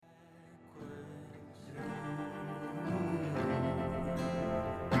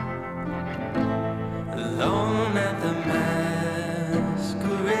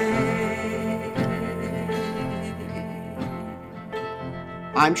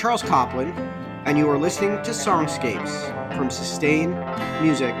I'm Charles Copland, and you are listening to Songscapes from Sustain,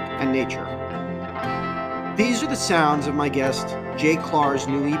 Music, and Nature. These are the sounds of my guest, Jay Clar's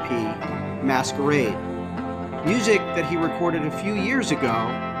new EP, Masquerade. Music that he recorded a few years ago,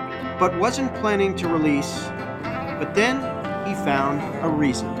 but wasn't planning to release, but then he found a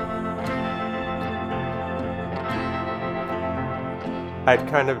reason. I'd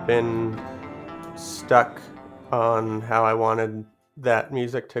kind of been stuck on how I wanted that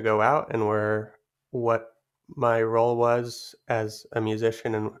music to go out and what my role was as a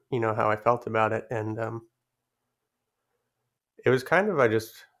musician and how I felt about it. And it was kind of, I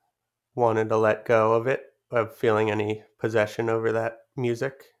just wanted to let go of it, of feeling any possession over that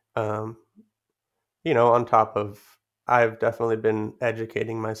music. On top of, I've definitely been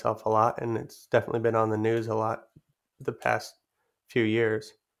educating myself a lot, and it's definitely been on the news a lot the past few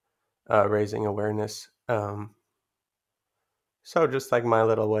years, raising awareness. So just like my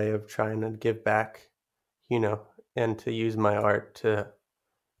little way of trying to give back, and to use my art to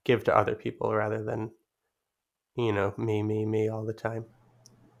give to other people rather than, me all the time.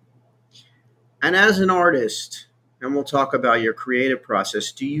 And as an artist, and we'll talk about your creative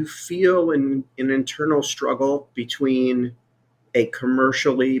process, do you feel an internal struggle between a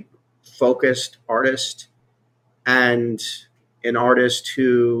commercially focused artist and an artist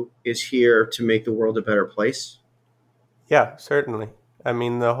who is here to make the world a better place? Yeah, certainly. I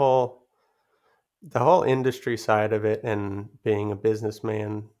mean, the whole industry side of it and being a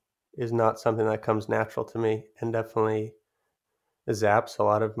businessman is not something that comes natural to me, and definitely zaps a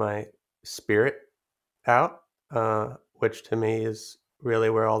lot of my spirit out, which to me is really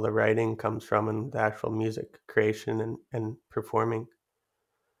where all the writing comes from and the actual music creation and performing.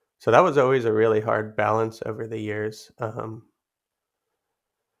 So that was always a really hard balance over the years. And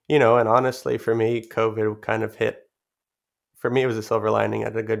honestly, for me, COVID kind of hit. For me, it was a silver lining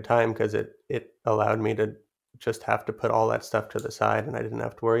at a good time because it allowed me to just have to put all that stuff to the side, and I didn't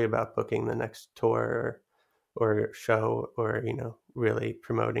have to worry about booking the next tour or show or really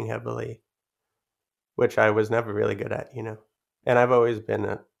promoting heavily, which I was never really good at. And I've always been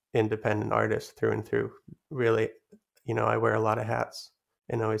an independent artist through and through. Really, I wear a lot of hats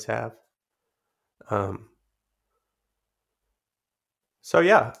and always have. Um, So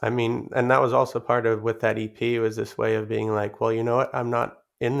yeah, I mean, and that was also part of with that EP was this way of being like, well, you know what? I'm not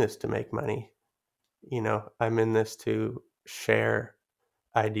in this to make money. I'm in this to share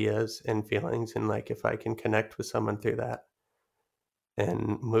ideas and feelings, and like if I can connect with someone through that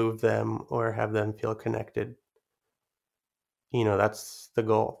and move them or have them feel connected, that's the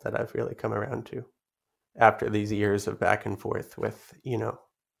goal that I've really come around to after these years of back and forth with,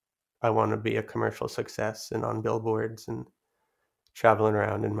 I want to be a commercial success and on billboards and traveling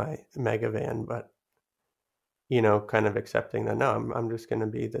around in my mega van, but kind of accepting that no, I'm just going to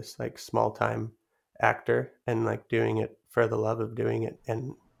be this like small time actor and like doing it for the love of doing it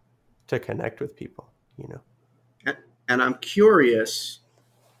and to connect with people. And I'm curious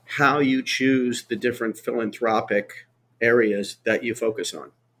how you choose the different philanthropic areas that you focus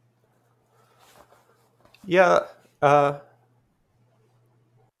on. Yeah. Well,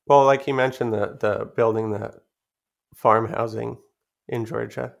 like you mentioned, the building the farm housing in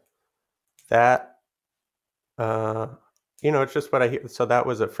Georgia, that, uh, it's just what I hear. So that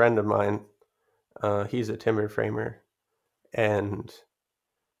was a friend of mine. He's a timber framer, and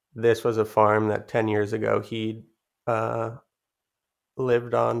this was a farm that 10 years ago he uh,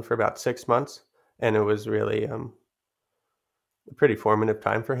 lived on for about 6 months, and it was really a pretty formative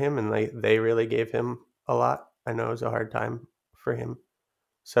time for him, and they really gave him a lot. I know it was a hard time for him.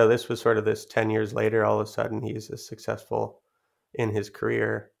 So this was sort of this 10 years later, all of a sudden he's a successful in his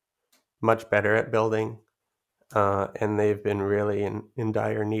career, much better at building, and they've been really in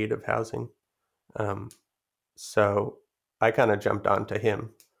dire need of housing. Um, so I kind of jumped onto him.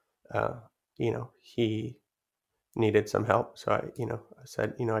 He needed some help. So I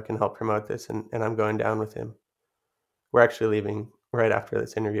said, I can help promote this, and I'm going down with him. We're actually leaving right after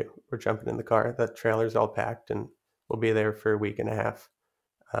this interview. We're jumping in the car. The trailer's all packed, and we'll be there for a week and a half,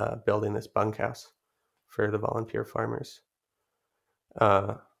 building this bunkhouse for the volunteer farmers.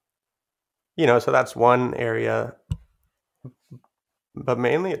 Uh, so that's one area, but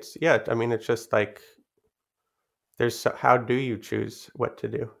mainly it's, yeah, I mean, it's just like, how do you choose what to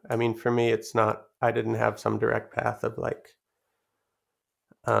do? I mean, for me, it's not, I didn't have some direct path of like,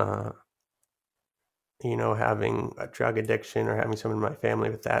 uh, having a drug addiction or having someone in my family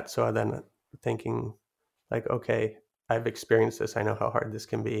with that. So then thinking like, okay, I've experienced this. I know how hard this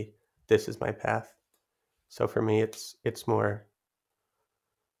can be. This is my path. So for me, it's more,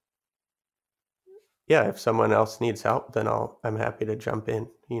 yeah, if someone else needs help, then I'm happy to jump in,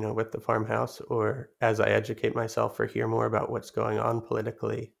 with the farmhouse, or as I educate myself or hear more about what's going on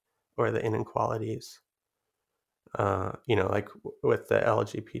politically or the inequalities, like with the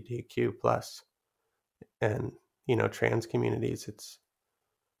LGBTQ plus and, trans communities.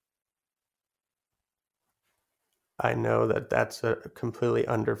 I know that that's a completely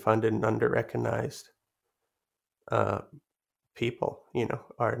underfunded and underrecognized uh, people,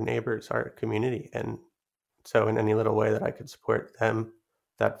 our neighbors, our community. And so in any little way that I could support them,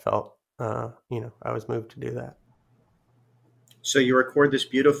 that felt, I was moved to do that. So you record this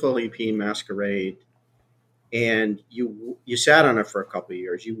beautiful EP, Masquerade, and you sat on it for a couple of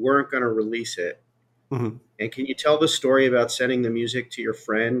years. You weren't going to release it. Hmm. And can you tell the story about sending the music to your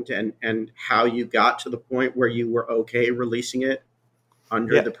friend and how you got to the point where you were okay releasing it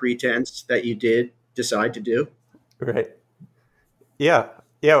under Yeah, the pretense that you did decide to do? right. Yeah.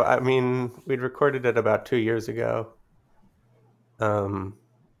 Yeah. I mean, we'd recorded it about 2 years ago. Um,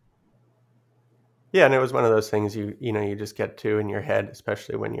 yeah. And it was one of those things you just get to in your head,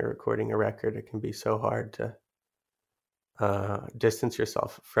 especially when you're recording a record. It can be so hard to distance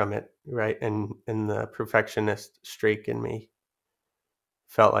yourself from it. Right. And the perfectionist streak in me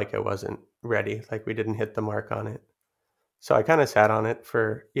felt like I wasn't ready, like we didn't hit the mark on it. So I kind of sat on it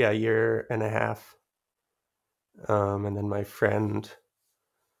for, yeah, a year and a half. And then my friend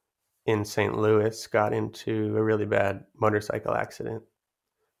in St. Louis got into a really bad motorcycle accident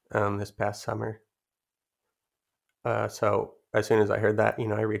this past summer. So as soon as I heard that,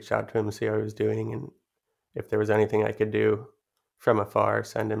 I reached out to him to see how he was doing, and if there was anything I could do from afar,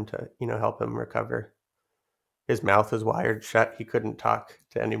 send him to, help him recover. His mouth was wired shut. He couldn't talk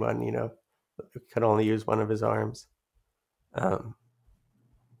to anyone, could only use one of his arms. Um,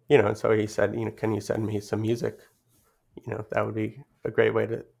 and so he said, can you send me some music? That would be a great way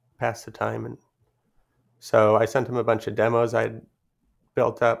to pass the time. And so I sent him a bunch of demos I'd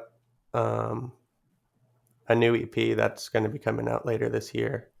built up, um, a new EP that's going to be coming out later this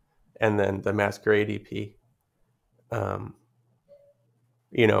year, and then the Masquerade EP. Um,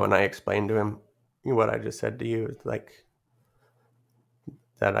 and I explained to him what I just said to you, like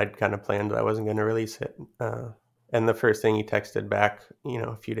that I'd kind of planned that I wasn't going to release it. And the first thing he texted back,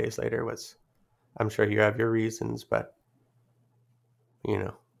 a few days later was, "I'm sure you have your reasons, but you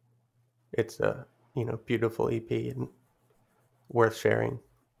know, it's a beautiful EP and worth sharing."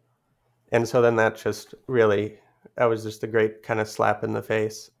 And so then that was just a great kind of slap in the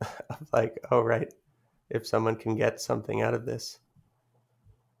face of like, oh right, if someone can get something out of this,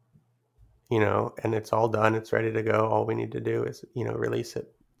 and it's all done, it's ready to go. All we need to do is, release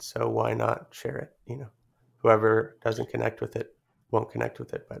it. So why not share it? Whoever doesn't connect with it won't connect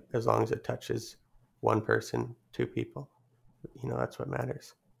with it, but as long as it touches one person, two people, that's what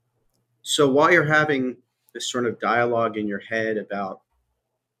matters. So while you're having this sort of dialogue in your head about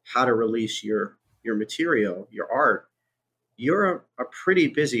how to release your material, your art, you're a pretty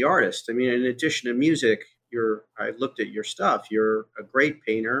busy artist. I mean, in addition to music, I looked at your stuff. You're a great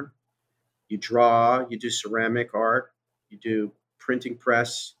painter. You draw, you do ceramic art, you do printing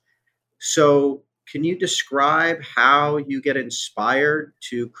press. So, can you describe how you get inspired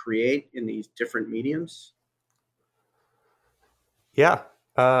to create in these different mediums? Yeah.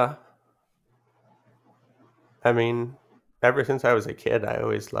 I mean, ever since I was a kid, I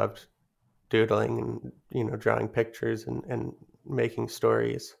always loved doodling and, drawing pictures and making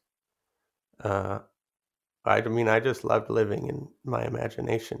stories. Uh, I just loved living in my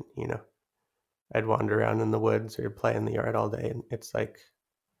imagination. I'd wander around in the woods or play in the yard all day. And it's like,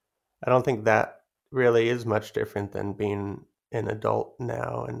 I don't think that really is much different than being an adult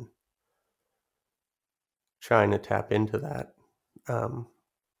now and trying to tap into that. Um,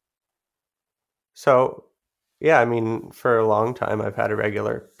 so, yeah, I mean, for a long time, I've had a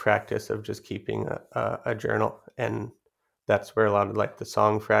regular practice of just keeping a journal. And that's where a lot of like the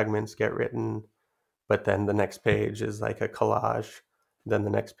song fragments get written. But then the next page is like a collage. Then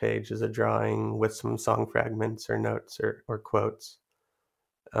the next page is a drawing with some song fragments or notes or quotes.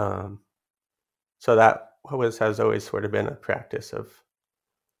 Um, so that has always sort of been a practice of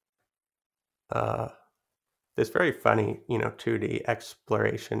uh, this very funny, 2D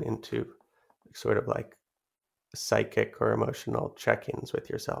exploration into sort of like psychic or emotional check-ins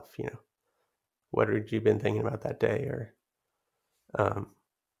with yourself. What had you been thinking about that day? Or um,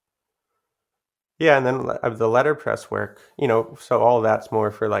 yeah, and then the letterpress work, so all of that's more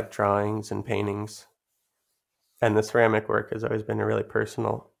for like drawings and paintings. And the ceramic work has always been a really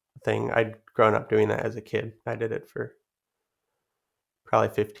personal thing. I'd grown up doing that as a kid. I did it for probably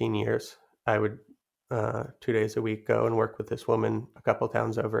 15 years. I would 2 days a week go and work with this woman a couple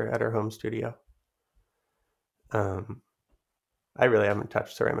towns over at her home studio. Um, I really haven't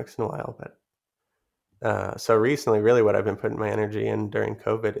touched ceramics in a while, but so recently, really, what I've been putting my energy in during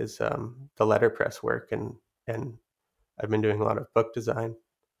COVID is the letterpress work, and I've been doing a lot of book design.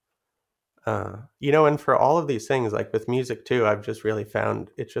 And for all of these things, like with music too, I've just really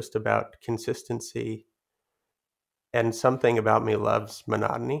found it's just about consistency, and something about me loves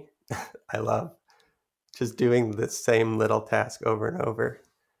monotony. I love just doing the same little task over and over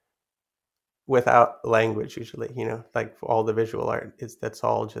without language usually, like all the visual art is that's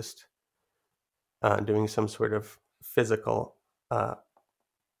all just doing some sort of physical uh,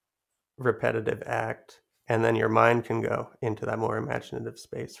 repetitive act, and then your mind can go into that more imaginative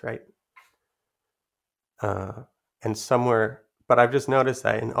space, right? uh, and somewhere, but I've just noticed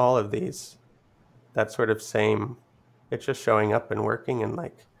that in all of these, that sort of same, it's just showing up and working and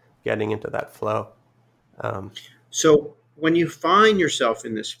like getting into that flow. um, So when you find yourself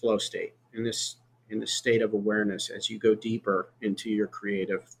in this flow state, in this state of awareness, as you go deeper into your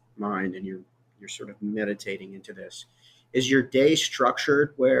creative mind and you're sort of meditating into this, is your day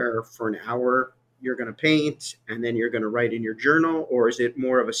structured where for an hour you're going to paint and then you're going to write in your journal, or is it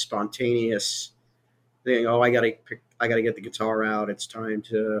more of a spontaneous thing? Oh, I got to get the guitar out. It's time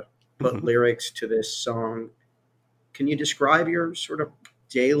to put mhm. lyrics to this song. Can you describe your sort of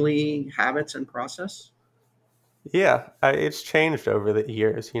daily habits and process? Yeah, it's changed over the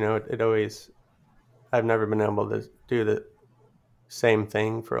years. It always, I've never been able to do the same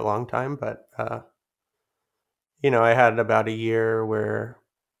thing for a long time, but I had about a year where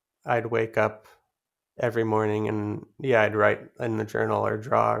I'd wake up every morning, and yeah, I'd write in the journal or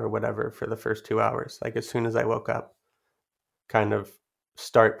draw or whatever for the first 2 hours. Like as soon as I woke up, kind of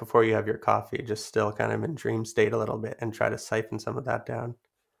start before you have your coffee, just still kind of in dream state a little bit and try to siphon some of that down.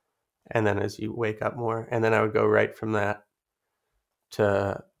 And then as you wake up more, and then I would go right from that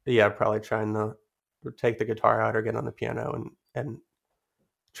to, yeah, probably trying to take the guitar out or get on the piano and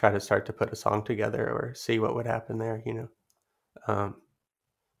try to start to put a song together or see what would happen there. Um,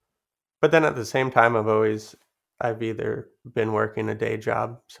 but then at the same time, I've either been working a day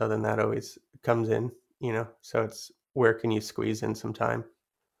job, so then that always comes in. So it's where can you squeeze in some time?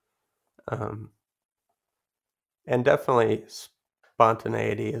 Um, and definitely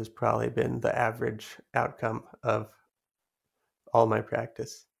spontaneity has probably been the average outcome of all my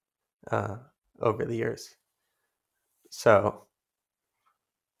practice uh, over the years. So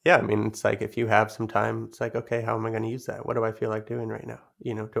yeah, I mean, it's like if you have some time, it's like, okay, how am I going to use that? What do I feel like doing right now?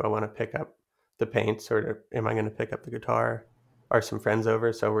 Do I want to pick up the paints, or am I going to pick up the guitar? Are some friends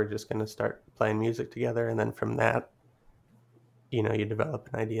over, so we're just going to start playing music together, and then from that, you develop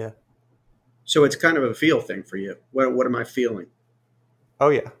an idea. So it's kind of a feel thing for you. What am I feeling? Oh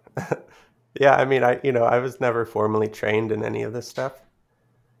yeah, yeah. I mean, I was never formally trained in any of this stuff,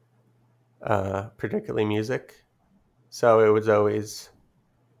 particularly music. So it was always,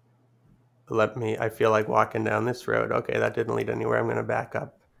 I feel like walking down this road. Okay, that didn't lead anywhere. I'm going to back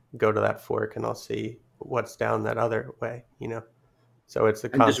up, go to that fork, and I'll see what's down that other way. So it's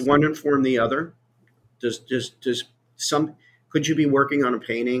a And does one constant. inform the other? Does some could you be working on a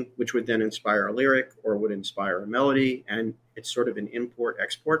painting which would then inspire a lyric or would inspire a melody, and it's sort of an import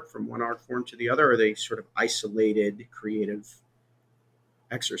export from one art form to the other? Or are they sort of isolated creative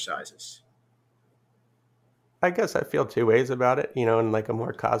exercises? I guess I feel two ways about it. In like a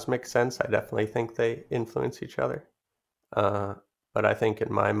more cosmic sense, I definitely think they influence each other. Uh, but I think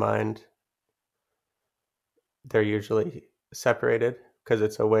in my mind, they're usually separated because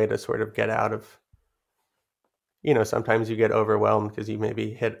it's a way to sort of get out of, sometimes you get overwhelmed because you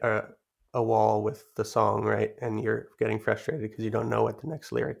maybe hit a wall with the song, right? And you're getting frustrated because you don't know what the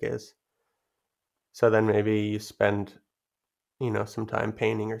next lyric is. So then maybe you spend, some time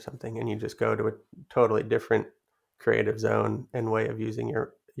painting or something, and you just go to a totally different creative zone and way of using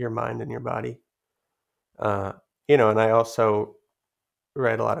your mind and your body. Uh, and I also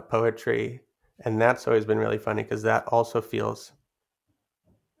write a lot of poetry, and that's always been really funny because that also feels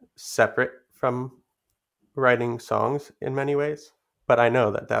separate from writing songs in many ways. But I know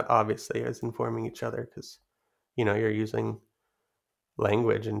that obviously is informing each other because you're using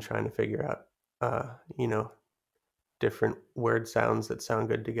language and trying to figure out uh, you know different word sounds that sound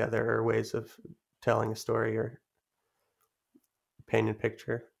good together, or ways of telling a story or painting a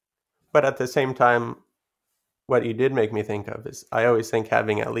picture. But at the same time, what you did make me think of is I always think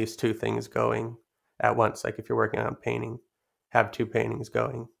having at least two things going at once. Like if you're working on painting, have two paintings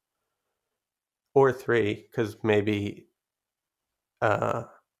going, or three, because maybe uh,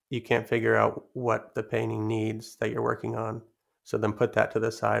 you can't figure out what the painting needs that you're working on. So then put that to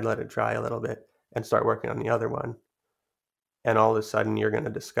the side, let it dry a little bit, and start working on the other one. And all of a sudden, you're going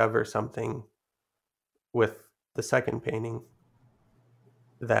to discover something with the second painting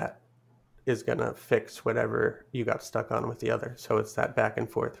that is going to fix whatever you got stuck on with the other. So it's that back and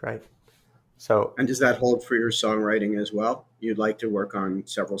forth, right? So, And does that hold for your songwriting as well? You'd like to work on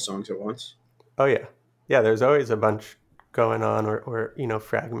several songs at once? oh yeah. Yeah, there's always a bunch going on, or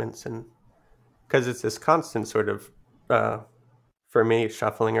fragments, and because it's this constant sort of, uh, for me,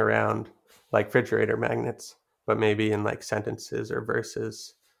 shuffling around like refrigerator magnets, but maybe in like sentences or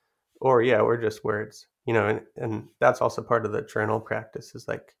verses, or just words, and that's also part of the journal practice, is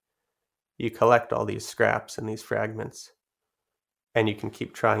like you collect all these scraps and these fragments, and you can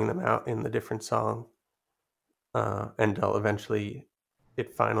keep trying them out in the different song, until eventually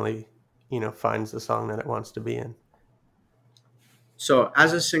it finally, finds the song that it wants to be in. So,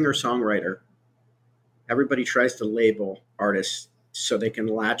 as a singer songwriter, everybody tries to label artists so they can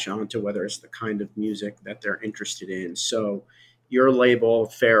latch on to whether it's the kind of music that they're interested in. So, your label,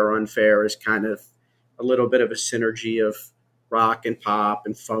 Fair or Unfair, is kind of a little bit of a synergy of rock and pop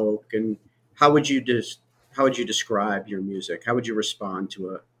and folk. And how would you how would you describe your music? How would you respond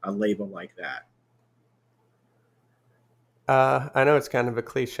to a label like that? I know it's kind of a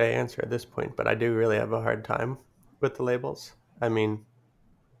cliche answer at this point, but I do really have a hard time with the labels. I mean,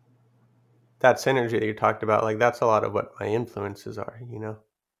 that synergy that you talked about, like that's a lot of what my influences are.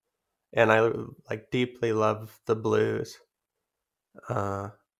 And I like deeply love the blues, uh,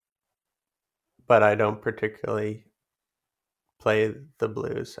 but I don't particularly play the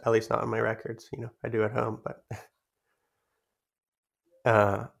blues, at least not on my records. I do at home, but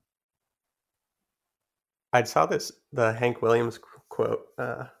uh, I saw the Hank Williams quote.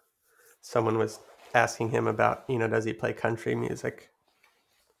 Someone was asking him about, does he play country music,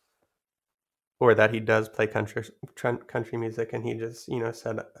 or that he does play country music, and he just,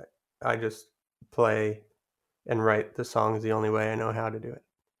 said, I just play and write the songs the only way I know how to do it,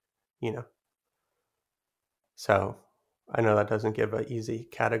 you know. So I know that doesn't give an easy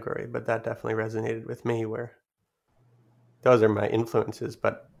category, but that definitely resonated with me, where those are my influences,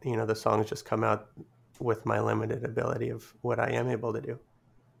 but the songs just come out with my limited ability of what I am able to do.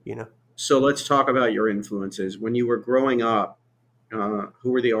 So, let's talk about your influences. When you were growing up,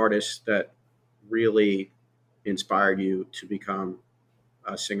 who were the artists that really inspired you to become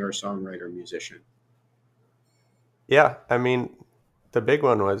a singer, songwriter, musician? Yeah, I mean, the big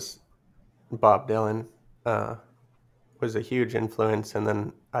one was Bob Dylan. Uh, was a huge influence, and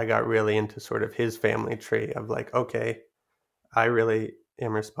then I got really into sort of his family tree of like, okay, I really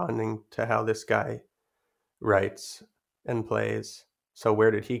am responding to how this guy writes and plays. So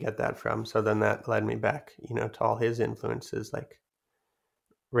where did he get that from? So then that led me back, to all his influences, like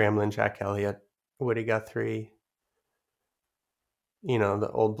Ramblin' Jack Elliott, Woody Guthrie,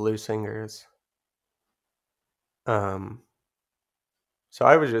 the old blues singers. Um, so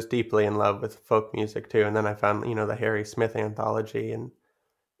I was just deeply in love with folk music too, and then I found, the Harry Smith anthology, and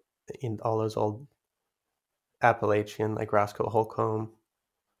in all those old Appalachian, like Roscoe Holcomb.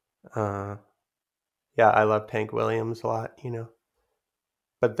 Uh, yeah, I loved Hank Williams a lot.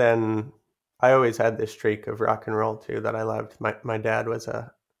 But then I always had this streak of rock and roll too that I loved. My dad was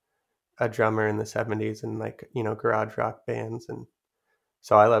a drummer in the 70s, and like, garage rock bands, and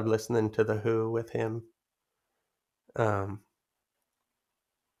so I loved listening to The Who with him. Um,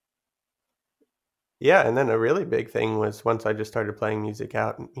 yeah, and then a really big thing was once I just started playing music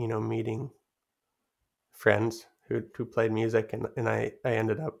out, and, meeting friends who played music, and I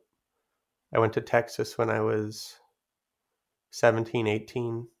ended up, I went to Texas when I was 17,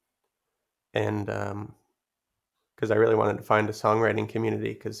 18, and because I really wanted to find a songwriting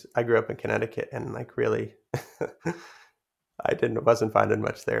community, because I grew up in Connecticut, and like really I wasn't finding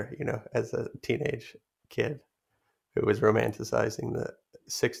much there, as a teenage kid who was romanticizing the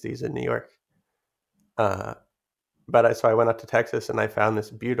 60s in New York. So I went up to Texas, and I found this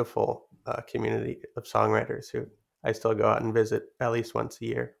beautiful community of songwriters who I still go out and visit at least once a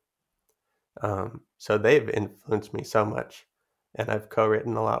year. So they've influenced me so much, and I've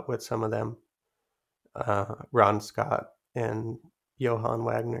co-written a lot with some of them, Ron Scott and Johann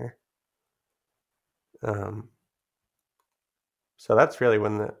Wagner. So that's really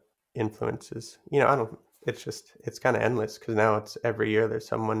when the influences, I don't, it's kind of endless, because now it's every year there's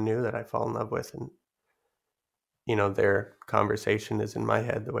someone new that I fall in love with, and, their conversation is in my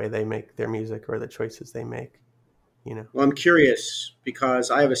head, the way they make their music or the choices they make. Well, I'm curious because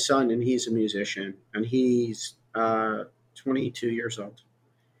I have a son and he's a musician and he's 22 years old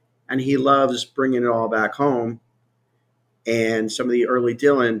and he loves bringing it all back home and some of the early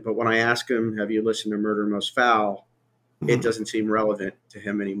Dylan. But when I ask him, have you listened to Murder Most Foul? It doesn't seem relevant to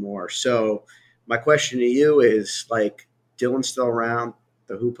him anymore. So my question to you is like, Dylan's still around.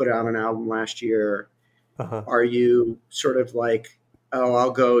 The Who put out an album last year. Uh-huh. Are you sort of like, oh,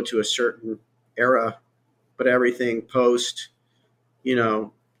 I'll go to a certain era, but everything post, you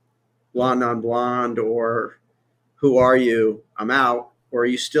know, Blonde on Blonde or Who Are You? I'm out. Or are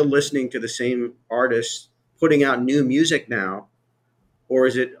you still listening to the same artists putting out new music now? Or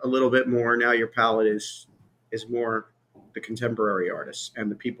is it a little bit more now your palette is more the contemporary artists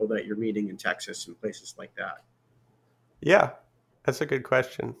and the people that you're meeting in Texas and places like that? Yeah, that's a good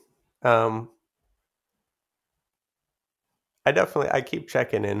question. Um, I keep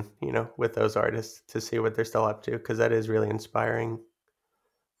checking in, with those artists to see what they're still up to because that is really inspiring.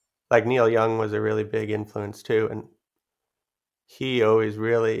 Like Neil Young was a really big influence too, and he always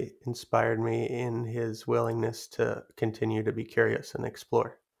really inspired me in his willingness to continue to be curious and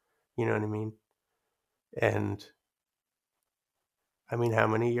explore. You know what I mean? And I mean, how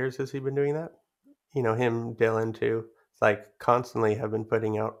many years has he been doing that? Him, Dylan too, like constantly have been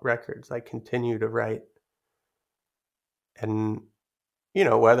putting out records, like continue to write. And,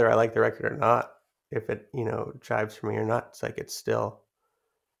 whether I like the record or not, if it, jives for me or not, it's like it's still,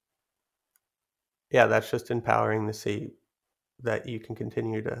 yeah, that's just empowering to see that you can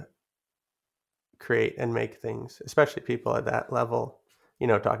continue to create and make things, especially people at that level,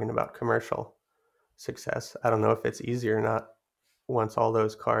 talking about commercial success. I don't know if it's easy or not once all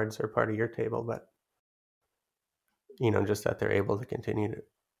those cards are part of your table, but just that they're able to continue to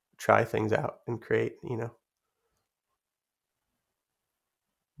try things out and create,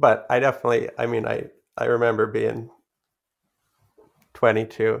 But I remember being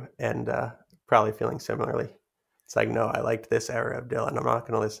 22 and probably feeling similarly. It's like, no, I liked this era of Dylan. I'm not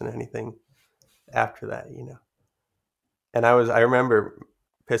going to listen to anything after that. And I remember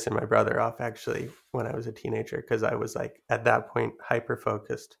pissing my brother off actually when I was a teenager because I was like at that point hyper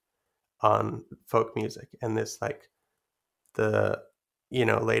focused on folk music and this like the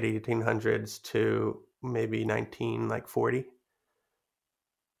late 1800s to maybe 1940,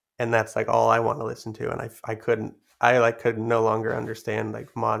 and that's like all I want to listen to, and I could no longer understand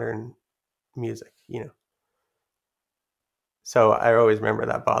like modern music. So I always remember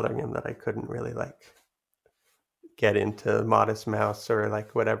that bothering him, that I couldn't really like get into Modest Mouse or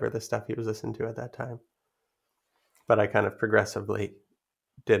like whatever the stuff he was listening to at that time. But I kind of progressively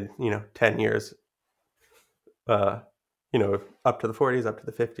did 10 years up to the 40s, up to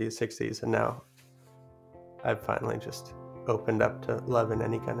the 50s, 60s, and now I've finally just opened up to loving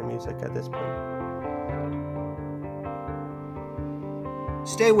any kind of music at this point.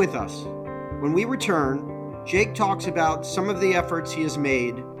 Stay with us. When we return, Jake talks about some of the efforts he has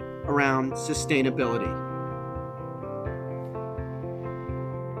made around sustainability.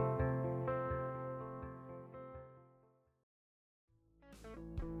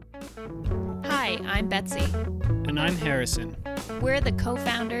 Hi, I'm Betsy. And I'm Harrison. We're the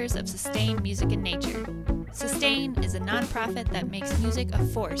co-founders of Sustain Music and Nature. Sustain is a nonprofit that makes music a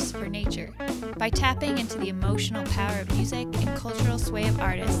force for nature. By tapping into the emotional power of music and cultural sway of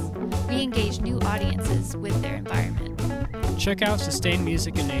artists, we engage new audiences with their environment. Check out Sustain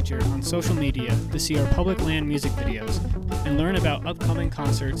Music and Nature on social media to see our public land music videos and learn about upcoming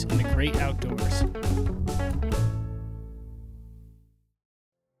concerts in the great outdoors.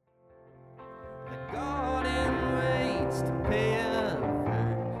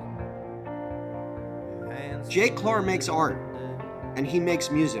 Jake Clark makes art, and he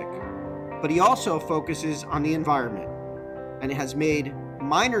makes music, but he also focuses on the environment, and has made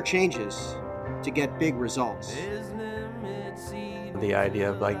minor changes to get big results. The idea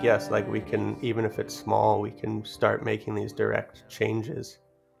of like, yes, like we can, even if it's small, we can start making these direct changes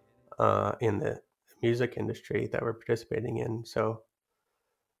in the music industry that we're participating in. So,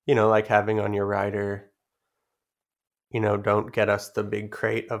 like having on your rider, don't get us the big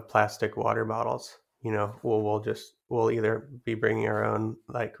crate of plastic water bottles. We'll either be bringing our own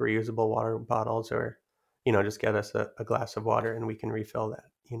like reusable water bottles, or, just get us a glass of water and we can refill that.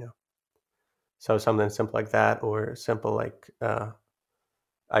 So something simple like that, or simple like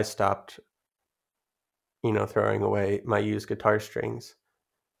I stopped, throwing away my used guitar strings.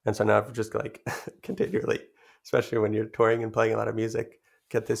 And so now I've just like continually, especially when you're touring and playing a lot of music,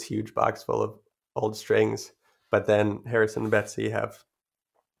 get this huge box full of old strings. But then Harrison and Betsy have,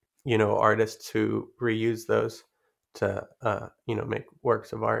 artists who reuse those to, make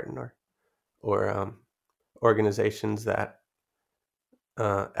works of art, or organizations that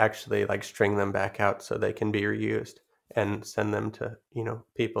actually like string them back out so they can be reused and send them to,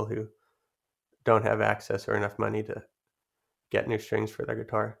 people who don't have access or enough money to get new strings for their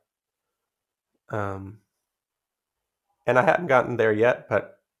guitar. And I hadn't gotten there yet,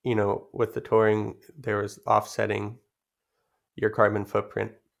 but, with the touring, there was offsetting your carbon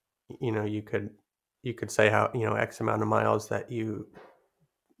footprint. You could you could say how, X amount of miles that you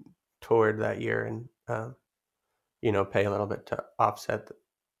toured that year, and pay a little bit to offset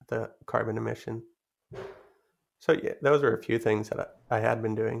the carbon emission. So yeah, those are a few things that I had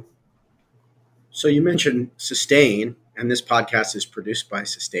been doing. So you mentioned Sustain, and this podcast is produced by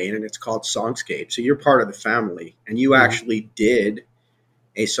Sustain, and it's called Songscape. So you're part of the family, and you actually did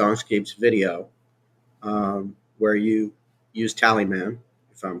a Songscapes video where you used Tallyman,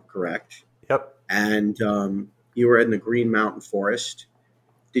 if I'm correct. Yep. And you were in the Green Mountain Forest.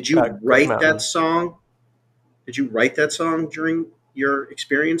 Did you write that song? Did you write that song during your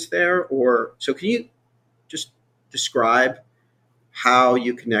experience there? Or so can you just describe how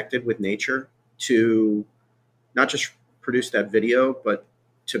you connected with nature to not just produce that video, but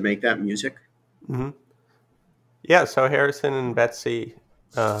to make that music? Mm-hmm. Yeah, so Harrison and Betsy,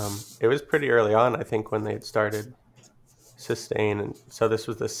 it was pretty early on, I think, when they had started Sustain. And so this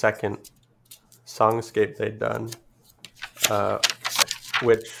was the second Songscape they'd done,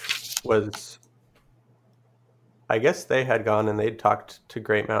 which was, I guess they had gone and they'd talked to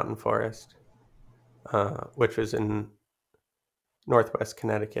Great Mountain Forest, which was in Northwest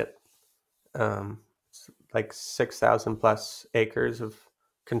Connecticut, like 6,000 plus acres of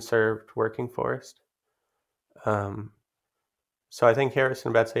conserved working forest. So I think Harrison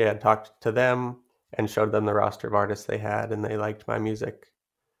and Betsy had talked to them and showed them the roster of artists they had, and they liked my music.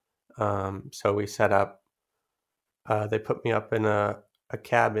 So we set up, they put me up in a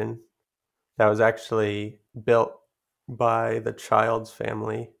cabin that was actually built by the Childs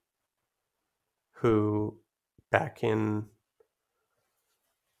family, who back in,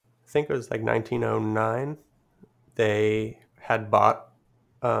 I think it was like 1909, they had bought,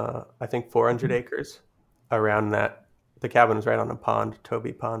 I think 400 acres around that. The cabin was right on a pond,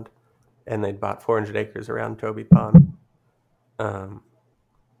 Toby Pond, and they'd bought 400 acres around Toby Pond.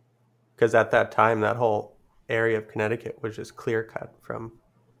 Because at that time, that whole area of Connecticut was just clear cut from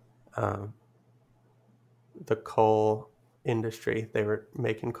the coal industry. They were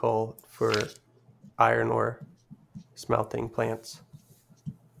making coal for iron ore smelting plants.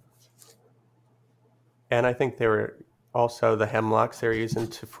 And I think they were also the hemlocks they were using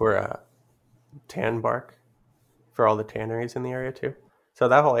for tan bark for all the tanneries in the area too. So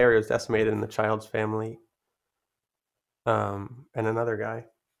that whole area was decimated, and the Childs family and another guy,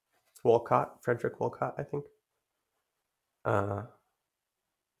 Frederick Wolcott, I think,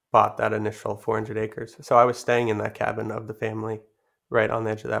 bought that initial 400 acres. So I was staying in that cabin of the family right on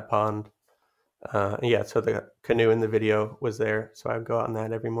the edge of that pond. So the canoe in the video was there, so I would go out on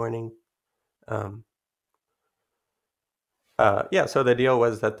that every morning. So the deal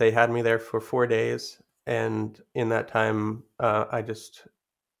was that they had me there for 4 days, and in that time, I just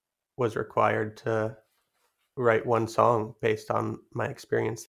was required to write one song based on my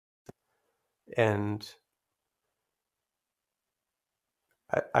experience. And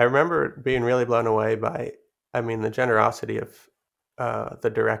I remember being really blown away by, the generosity of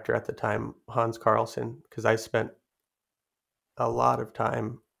the director at the time, Hans Carlson, because I spent a lot of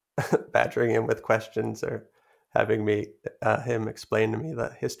time badgering him with questions or having him explain to me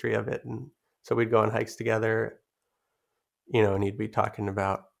the history of it. And so we'd go on hikes together, and he'd be talking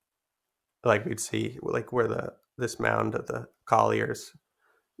about, like, we'd see like where this mound of the colliers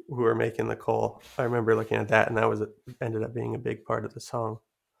who were making the coal. I remember looking at that, and that ended up being a big part of the song.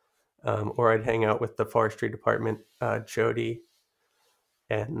 Or I'd hang out with the forestry department, Jody,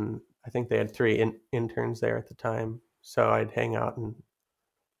 and I think they had 3 interns there at the time. So I'd hang out, and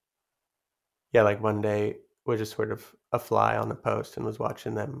like one day was just sort of a fly on the post and was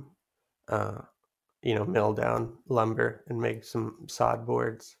watching them, mill down lumber and make some sod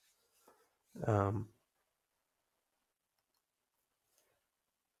boards.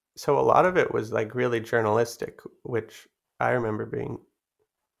 So a lot of it was like really journalistic, which I remember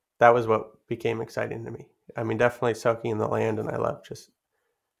that was what became exciting to me. Definitely soaking in the land, and I love just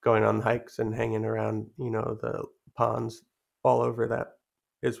going on hikes and hanging around, the ponds all over that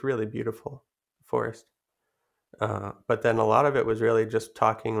is really beautiful forest. But then a lot of it was really just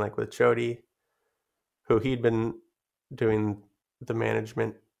talking, like, with Jody, who he'd been doing the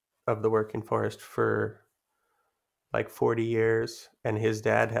management of the working forest for like 40 years, and his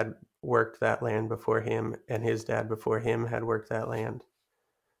dad had worked that land before him, and his dad before him had worked that land.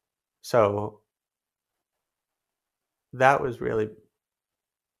 So that was really,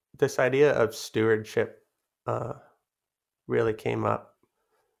 this idea of stewardship really came up.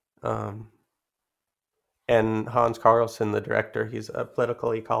 And Hans Carlson, the director, he's a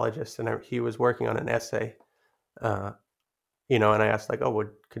political ecologist, and he was working on an essay, and I asked, like, oh,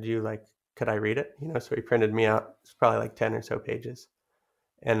 could I read it? So he printed me out. It's probably like 10 or so pages.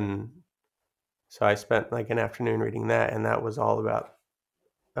 And So I spent like an afternoon reading that, and that was all about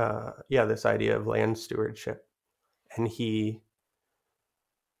this idea of land stewardship. And I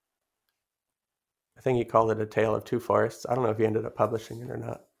think he called it A Tale of Two Forests. I don't know if he ended up publishing it or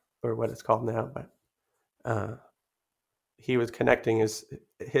not, or what it's called now, but he was connecting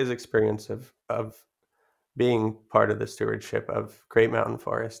his experience of being part of the stewardship of Great Mountain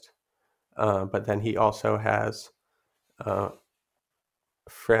Forest, but then he also has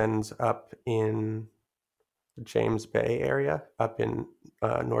friends up in the James Bay area, up in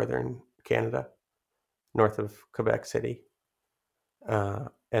northern Canada, north of Quebec City,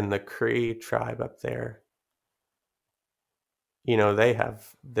 and the Cree tribe up there. You know, they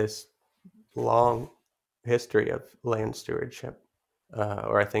have this long history of land stewardship,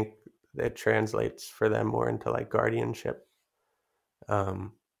 or I think it translates for them more into like guardianship.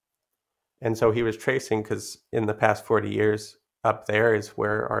 And so he was tracing, because in the past 40 years up there is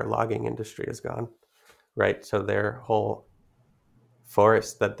where our logging industry has gone, right? So their whole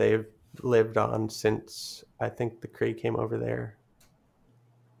forest that they've lived on since, I think the Cree came over there,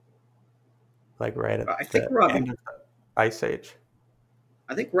 like right at the end of the Ice Age.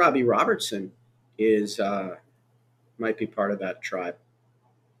 I think Robbie Robertson might be part of that tribe.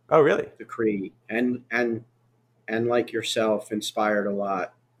 Oh, really? The Cree, and like yourself, inspired a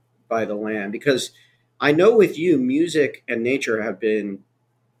lot by the land, because I know with you, music and nature have been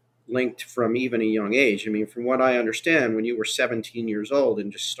linked from even a young age. I mean, from what I understand, when you were 17 years old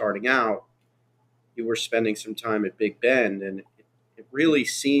and just starting out, you were spending some time at Big Bend, and it really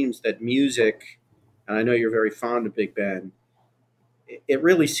seems that music, and I know you're very fond of Big Bend, it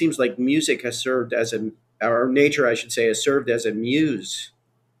really seems like music has served as or nature, I should say, has served as a muse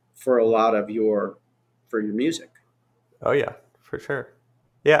for a lot of your music. Oh yeah, for sure.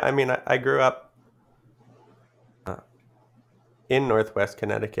 Yeah, I mean, I grew up in Northwest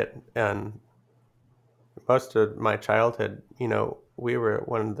Connecticut, and most of my childhood, you know, we were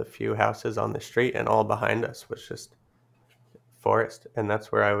one of the few houses on the street, and all behind us was just forest, and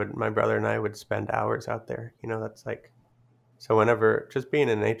that's where my brother and I would spend hours out there. You know, that's like, so whenever, just being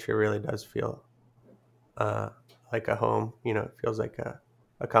in nature really does feel like a home. You know, it feels like a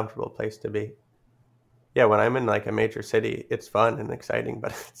comfortable place to be. Yeah, when I'm in like a major city, it's fun and exciting,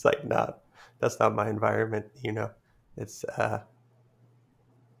 but it's like that's not my environment, you know. It's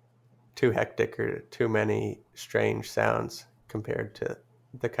too hectic or too many strange sounds compared to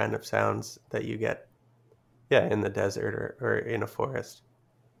the kind of sounds that you get, in the desert or in a forest,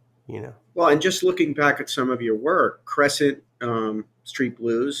 you know. Well, and just looking back at some of your work, Crescent Street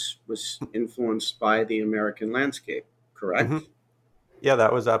Blues was influenced by the American landscape, correct? Mm-hmm. Yeah,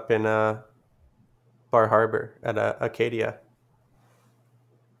 that was up in Bar Harbor at Acadia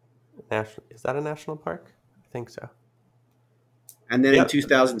National. Is that a national park? I think so. And then in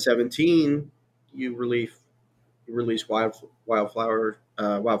 2017, you released Wildflower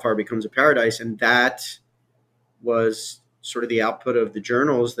Becomes a Paradise, and that was sort of the output of the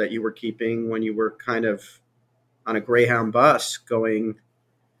journals that you were keeping when you were kind of on a Greyhound bus going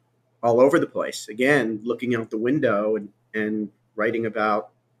all over the place. Again, looking out the window and writing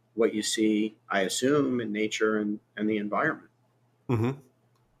about what you see, I assume, in nature and the environment. Mm-hmm.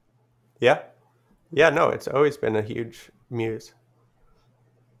 Yeah. Yeah, no, it's always been a huge muse.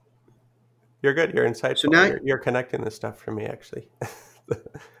 You're good. You're insightful. So now, you're connecting this stuff for me, actually.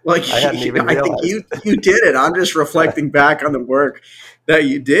 Well, I hadn't even realized. I think you did it. I'm just reflecting back on the work that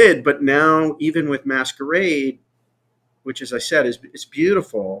you did. But now, even with Masquerade, which, as I said, is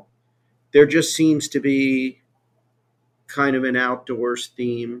beautiful, there just seems to be kind of an outdoors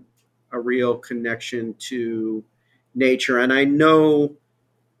theme, a real connection to nature. And I know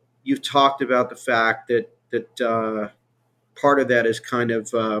you've talked about the fact that part of that is kind of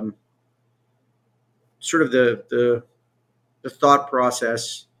sort of the thought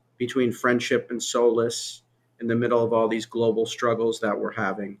process between friendship and solace in the middle of all these global struggles that we're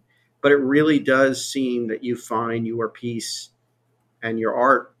having. But it really does seem that you find your peace and your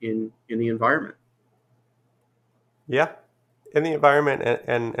art in the environment. Yeah, in the environment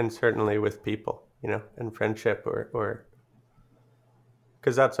and certainly with people, you know, and friendship or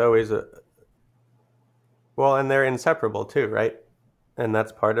because that's always and they're inseparable too, right? And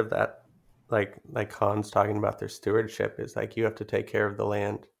that's part of that. Like Hans talking about their stewardship is like, you have to take care of the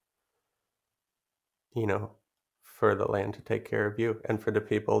land, you know, for the land to take care of you, and for the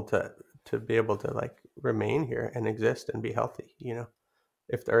people to be able to like remain here and exist and be healthy. You know,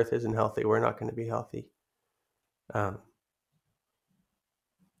 if the earth isn't healthy, we're not going to be healthy.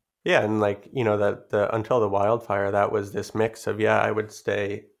 Yeah, and like, you know, that until the wildfire, that was this mix of, I would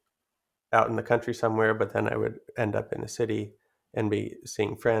stay out in the country somewhere, but then I would end up in a city, and be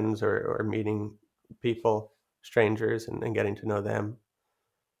seeing friends or meeting people, strangers, and getting to know them.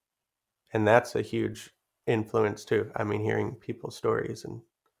 And that's a huge influence too. I mean, hearing people's stories and,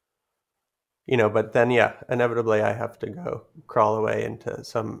 but then, yeah, inevitably I have to go crawl away into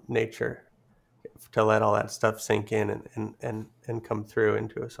some nature to let all that stuff sink in and come through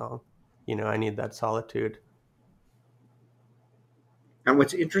into a song. I need that solitude. And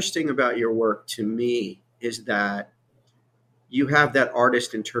what's interesting about your work to me is that you have that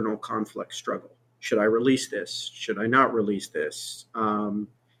artist internal conflict struggle. Should I release this? Should I not release this? And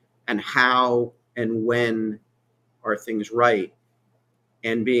how and when are things right?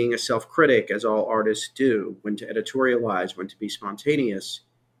 And being a self-critic, as all artists do, when to editorialize, when to be spontaneous.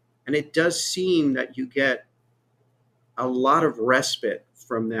 And it does seem that you get a lot of respite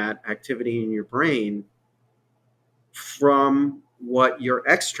from that activity in your brain from what you're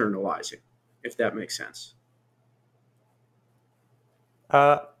externalizing, if that makes sense.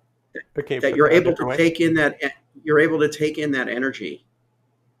 Okay, that you're able to take in that energy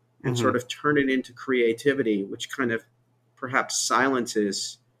and sort of turn it into creativity, which kind of perhaps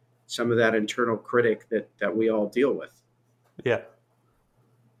silences some of that internal critic that we all deal with. Yeah,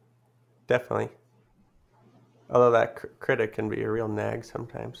 definitely. Although that critic can be a real nag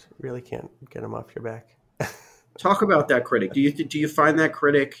sometimes. Really can't get him off your back. Talk about that critic. Do you find that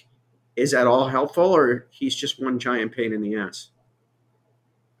critic is at all helpful, or he's just one giant pain in the ass?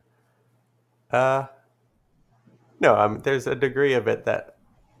 No, there's a degree of it that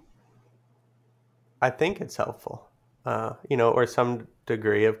I think it's helpful, or some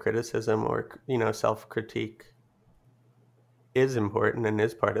degree of criticism or, self-critique is important and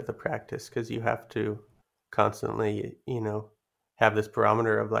is part of the practice, because you have to constantly, have this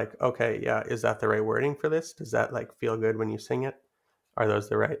barometer of like, okay, yeah, is that the right wording for this? Does that like feel good when you sing it? Are those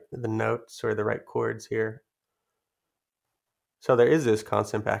the notes or the right chords here? So there is this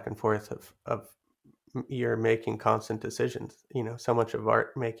constant back and forth of you're making constant decisions. So much of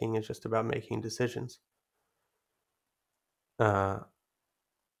art making is just about making decisions. But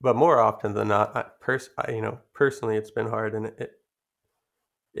more often than not, personally, it's been hard, and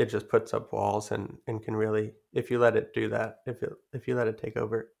it just puts up walls and can really, if you let it do that, if you let it take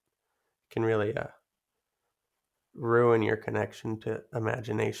over, it can really ruin your connection to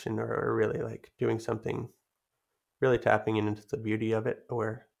imagination, or really like doing something, really tapping into the beauty of it,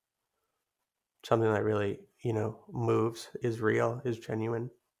 or something that really, moves, is real, is genuine.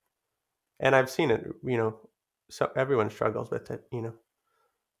 And I've seen it, so everyone struggles with it,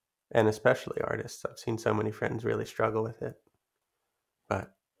 and especially artists. I've seen so many friends really struggle with it.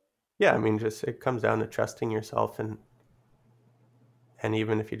 But yeah, just it comes down to trusting yourself, and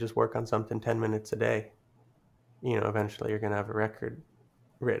even if you just work on something 10 minutes a day, eventually you're going to have a record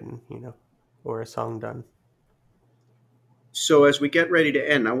written, or a song done. So as we get ready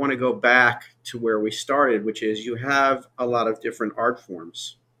to end, I want to go back to where we started, which is you have a lot of different art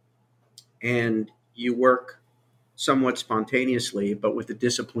forms, and you work somewhat spontaneously, but with the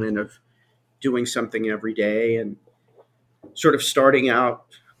discipline of doing something every day and sort of starting out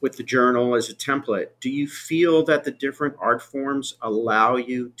with the journal as a template. Do you feel that the different art forms allow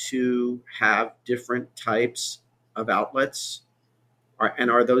you to have different types of outlets? And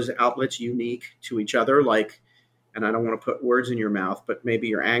are those outlets unique to each other? Like, and I don't want to put words in your mouth, but maybe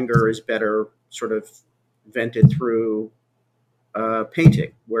your anger is better sort of vented through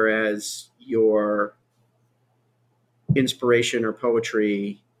painting, whereas your inspiration or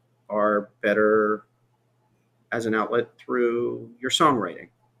poetry are better as an outlet through your songwriting.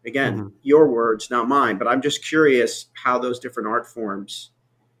 Again, your words, not mine, but I'm just curious how those different art forms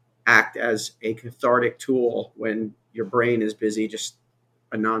act as a cathartic tool when your brain is busy, just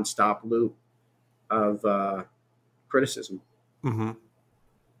a nonstop loop of criticism. Mm-hmm.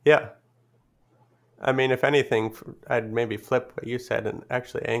 Yeah. If anything, I'd maybe flip what you said, and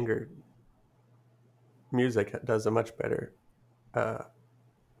actually anger music does a much better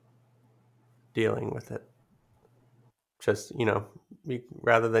dealing with it. Just,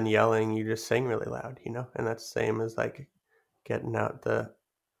 rather than yelling, you just sing really loud, and that's the same as like getting out the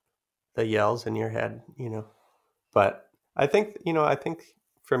yells in your head, But I think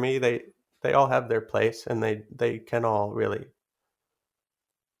for me, they all have their place, and they can all really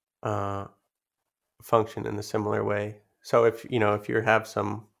function in a similar way. So if you have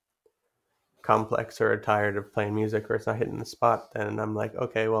some complex or are tired of playing music, or it's not hitting the spot, then I'm like,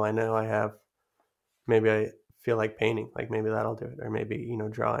 okay, well, I know maybe I feel like painting, like maybe that'll do it, or maybe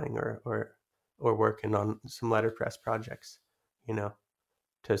drawing or working on some letterpress projects,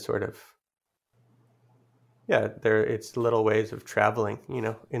 to sort of, yeah, it's little ways of traveling,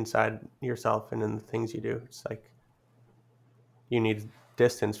 inside yourself and in the things you do. It's like you need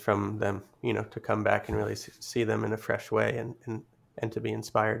distance from them, to come back and really see them in a fresh way and to be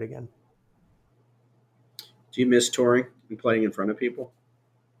inspired again. Do you miss touring and playing in front of people?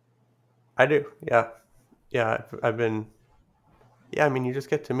 I do. Yeah. I've been, I mean, you just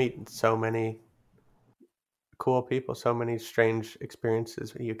get to meet so many cool people, so many strange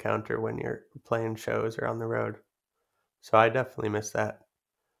experiences you encounter when you're playing shows or on the road. So I definitely miss that,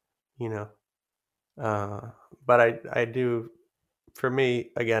 but I do, for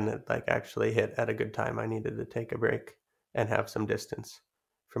me, again, it like actually hit at a good time. I needed to take a break and have some distance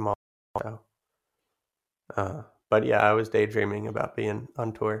from all. So, but yeah, I was daydreaming about being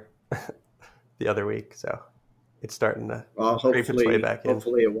on tour the other week, so it's starting to creep its way back in.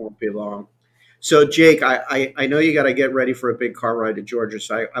 Hopefully it won't be long. So Jake, I know you got to get ready for a big car ride to Georgia,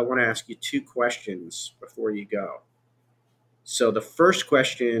 so I want to ask you 2 questions before you go. So the first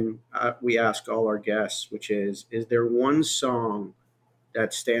question we ask all our guests, which is there one song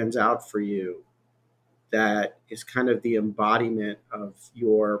that stands out for you that is kind of the embodiment of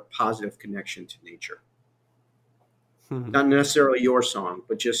your positive connection to nature? Not necessarily your song,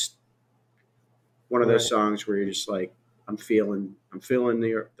 but just one of those songs where you're just like, I'm feeling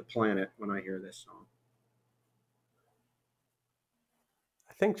the planet when I hear this song.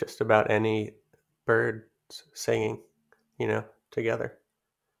 I think just about any birds singing, together.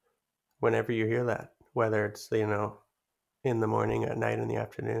 Whenever you hear that, whether it's, in the morning, at night, in the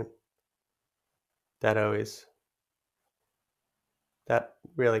afternoon, that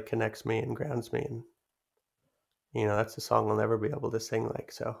really connects me and grounds me. And, that's a song I'll never be able to sing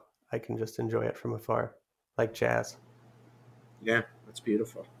like, so I can just enjoy it from afar, like jazz. Yeah, that's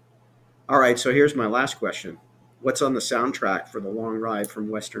beautiful. All right, so here's my last question. What's on the soundtrack for the long ride from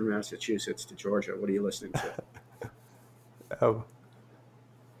Western Massachusetts to Georgia? What are you listening to?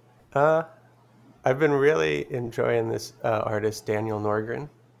 I've been really enjoying this artist, Daniel Norgren.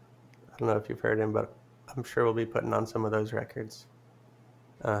 I don't know if you've heard him, but I'm sure we'll be putting on some of those records.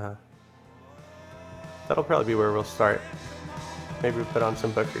 That'll probably be where we'll start. Maybe we'll put on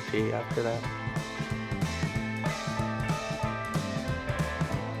some Booker T after that.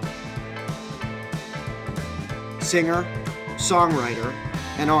 Singer, songwriter,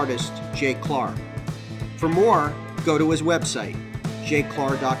 and artist Jake Clark. For more, go to his website,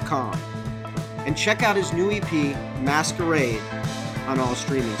 jakeclark.com, and check out his new EP, Masquerade, on all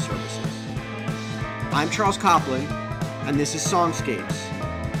streaming services. I'm Charles Copland, and this is Songscapes,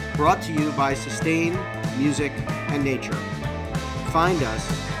 brought to you by Sustain Music and Nature. Find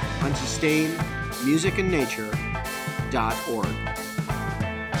us on sustainmusicandnature.org.